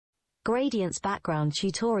Gradients Background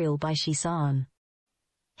Tutorial by Sheila.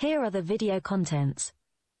 Here are the video contents.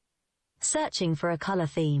 Searching for a color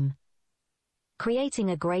theme. Creating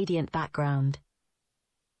a gradient background.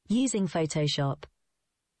 Using Photoshop.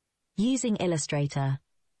 Using Illustrator.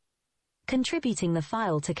 Contributing the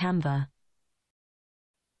file to Canva.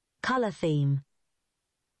 Color theme.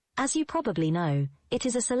 As you probably know, it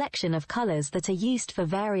is a selection of colors that are used for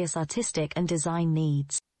various artistic and design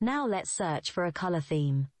needs. Now let's search for a color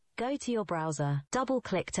theme. Go to your browser,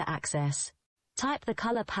 double-click to access. Type the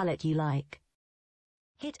color palette you like.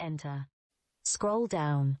 Hit enter. Scroll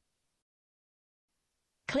down.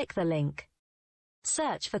 Click the link.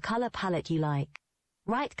 Search for color palette you like.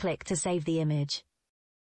 Right-click to save the image.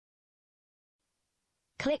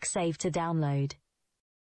 Click Save to download.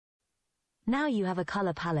 Now you have a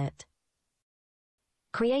color palette.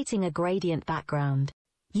 Creating a gradient background.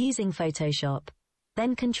 Using Photoshop.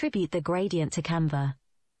 Then contribute the gradient to Canva.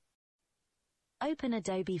 Open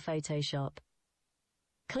Adobe Photoshop.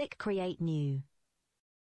 Click Create New.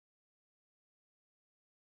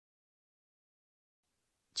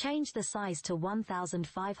 Change the size to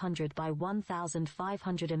 1500 by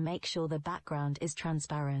 1500 and make sure the background is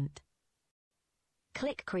transparent.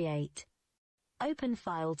 Click Create. Open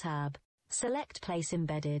File tab. Select Place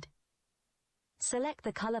Embedded. Select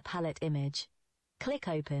the color palette image. Click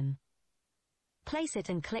Open. Place it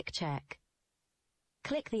and click Check.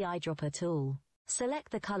 Click the eyedropper tool.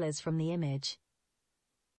 Select the colors from the image.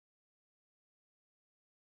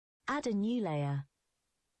 Add a new layer.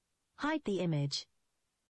 Hide the image.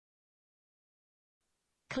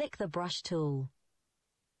 Click the brush tool.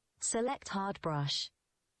 Select hard brush.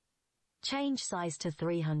 Change size to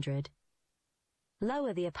 300.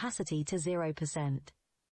 Lower the opacity to 0%.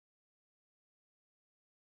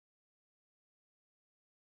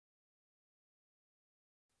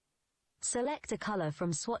 Select a color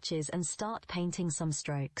from swatches and start painting some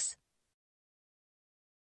strokes.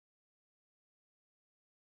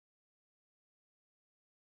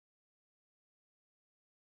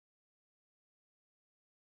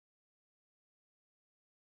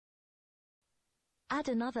 Add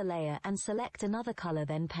another layer and select another color,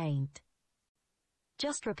 then paint.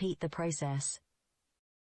 Just repeat the process.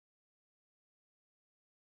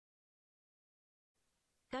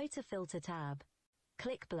 Go to Filter tab.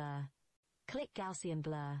 Click Blur. Click Gaussian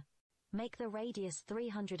Blur. Make the radius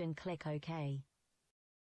 300 and click OK.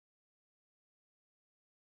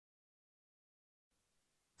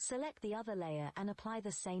 Select the other layer and apply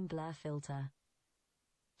the same blur filter.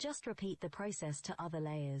 Just repeat the process to other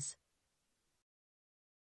layers.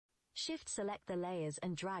 Shift-select the layers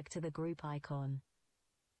and drag to the group icon.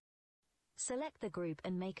 Select the group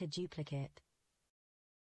and make a duplicate.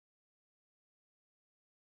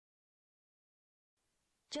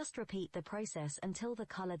 Just repeat the process until the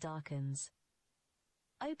color darkens.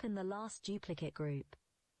 Open the last duplicate group.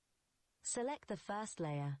 Select the first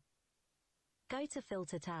layer. Go to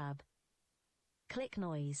Filter tab. Click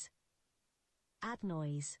Noise. Add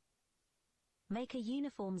noise. Make a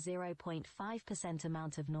uniform 0.5%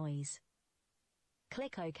 amount of noise.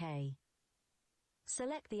 Click OK.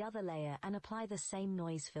 Select the other layer and apply the same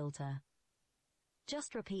noise filter.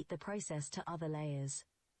 Just repeat the process to other layers.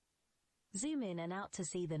 Zoom in and out to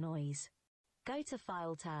see the noise. Go to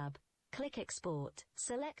File tab. Click Export.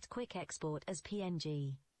 Select Quick Export as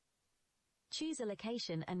PNG. Choose a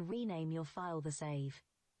location and rename your file the save.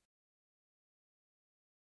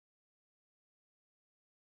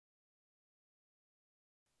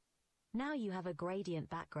 Now you have a gradient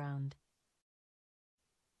background.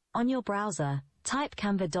 On your browser, type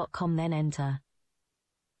canva.com, then enter.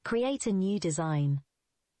 Create a new design.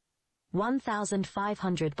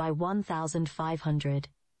 1500 by 1500.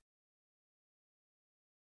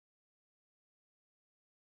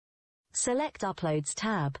 Select Uploads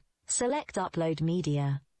tab. Select Upload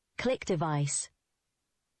Media. Click Device.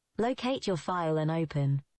 Locate your file and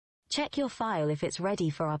open. Check your file if it's ready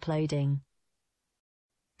for uploading.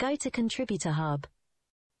 Go to Contributor Hub.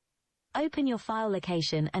 Open your file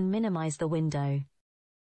location and minimize the window.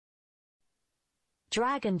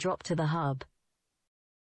 Drag and drop to the hub.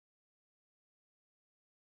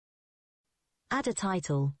 Add a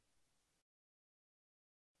title.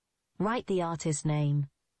 Write the artist name.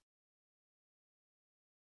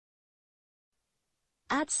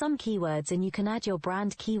 Add some keywords and you can add your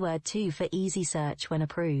brand keyword too for easy search when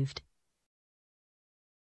approved.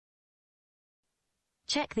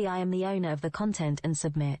 Check the I am the owner of the content and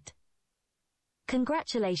submit.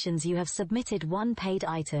 Congratulations, you have submitted one paid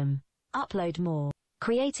item. Upload more.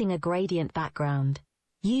 Creating a gradient background.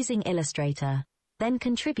 Using Illustrator. Then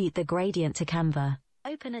contribute the gradient to Canva.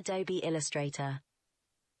 Open Adobe Illustrator.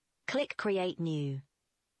 Click Create New.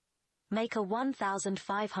 Make a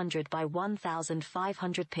 1500 by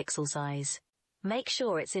 1500 pixel size. Make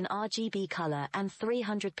sure it's in RGB color and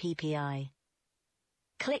 300 ppi.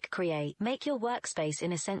 Click Create. Make your workspace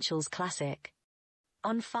in Essentials Classic.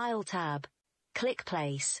 On File tab, click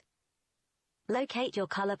Place. Locate your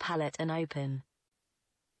color palette and open.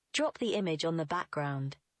 Drop the image on the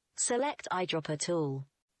background. Select Eyedropper tool.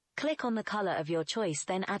 Click on the color of your choice,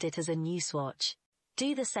 then add it as a new swatch.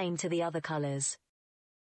 Do the same to the other colors.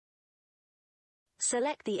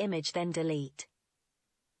 Select the image, then delete.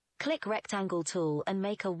 Click Rectangle tool and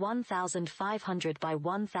make a 1500 by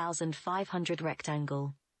 1500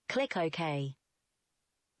 rectangle. Click OK.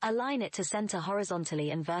 Align it to center horizontally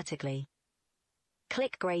and vertically.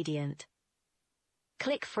 Click Gradient.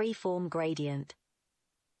 Click Freeform Gradient.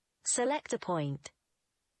 Select a point.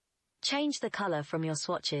 Change the color from your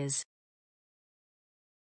swatches.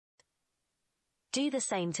 Do the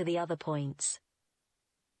same to the other points.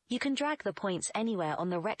 You can drag the points anywhere on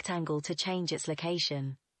the rectangle to change its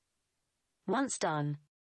location. Once done,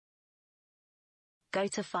 go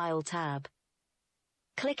to File tab.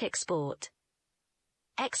 Click Export.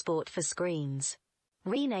 Export for screens.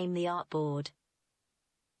 Rename the artboard.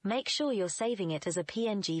 Make sure you're saving it as a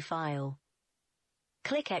PNG file.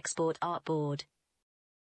 Click Export Artboard.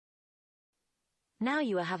 Now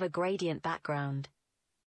you have a gradient background.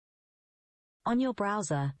 On your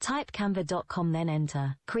browser, type canva.com, then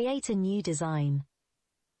enter. Create a new design.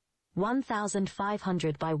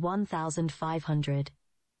 1500 by 1500.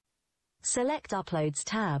 Select Uploads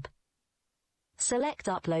tab. Select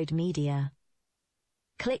Upload Media.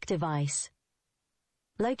 Click Device.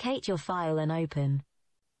 Locate your file and open.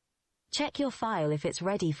 Check your file if it's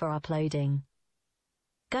ready for uploading.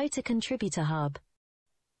 Go to Contributor Hub.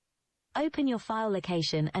 Open your file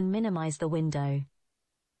location and minimize the window.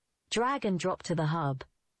 Drag and drop to the hub.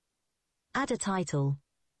 Add a title.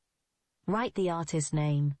 Write the artist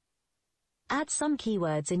name. Add some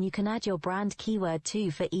keywords, and you can add your brand keyword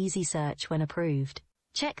too for easy search when approved.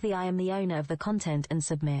 Check the I am the owner of the content and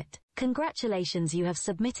submit. Congratulations, you have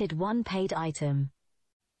submitted one paid item.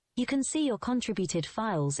 You can see your contributed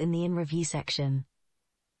files in the In Review section.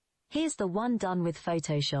 Here's the one done with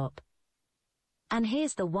Photoshop. And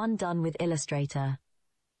here's the one done with Illustrator.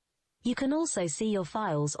 You can also see your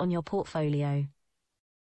files on your portfolio.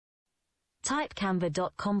 Type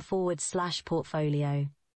canva.com/portfolio.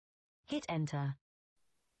 Hit enter.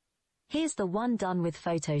 Here's the one done with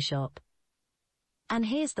Photoshop. And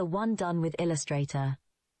here's the one done with Illustrator.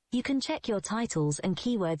 You can check your titles and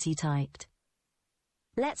keywords you typed.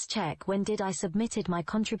 Let's check when did I submitted my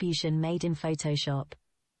contribution made in Photoshop.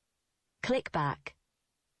 Click back.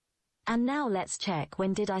 And now let's check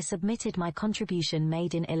when did I submitted my contribution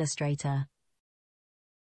made in Illustrator.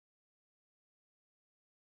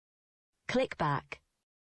 Click back.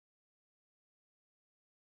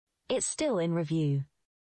 It's still in review.